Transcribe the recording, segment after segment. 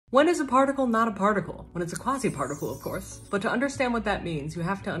When is a particle not a particle? When it's a quasi-particle, of course. But to understand what that means, you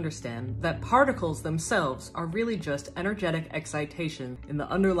have to understand that particles themselves are really just energetic excitation in the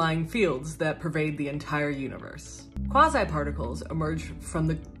underlying fields that pervade the entire universe. Quasi-particles emerge from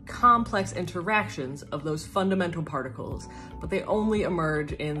the complex interactions of those fundamental particles, but they only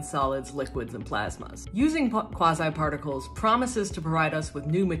emerge in solids, liquids, and plasmas. Using quasi-particles promises to provide us with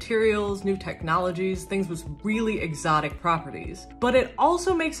new materials, new technologies, things with really exotic properties. But it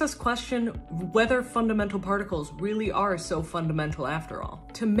also makes us question whether fundamental particles really are so fundamental after all.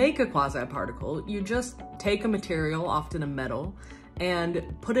 To make a quasi-particle, you just take a material, often a metal,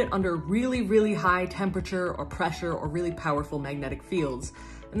 and put it under really, really high temperature or pressure or really powerful magnetic fields.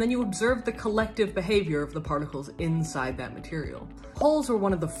 And then you observe the collective behavior of the particles inside that material. Holes were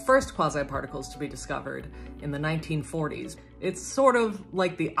one of the first quasi-particles to be discovered in the 1940s. It's sort of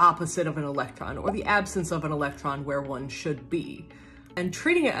like the opposite of an electron, or the absence of an electron where one should be. And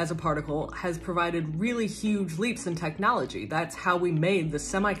treating it as a particle has provided really huge leaps in technology. That's how we made the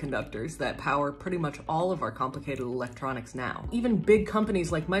semiconductors that power pretty much all of our complicated electronics now. Even big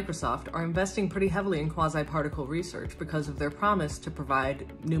companies like Microsoft are investing pretty heavily in quasi-particle research because of their promise to provide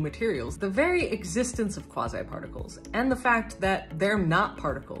new materials. The very existence of quasi-particles and the fact that they're not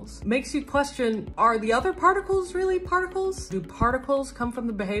particles makes you question, are the other particles really particles? Do particles come from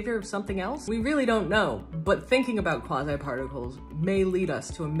the behavior of something else? We really don't know, but thinking about quasi-particles may lead us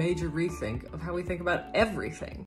to a major rethink of how we think about everything.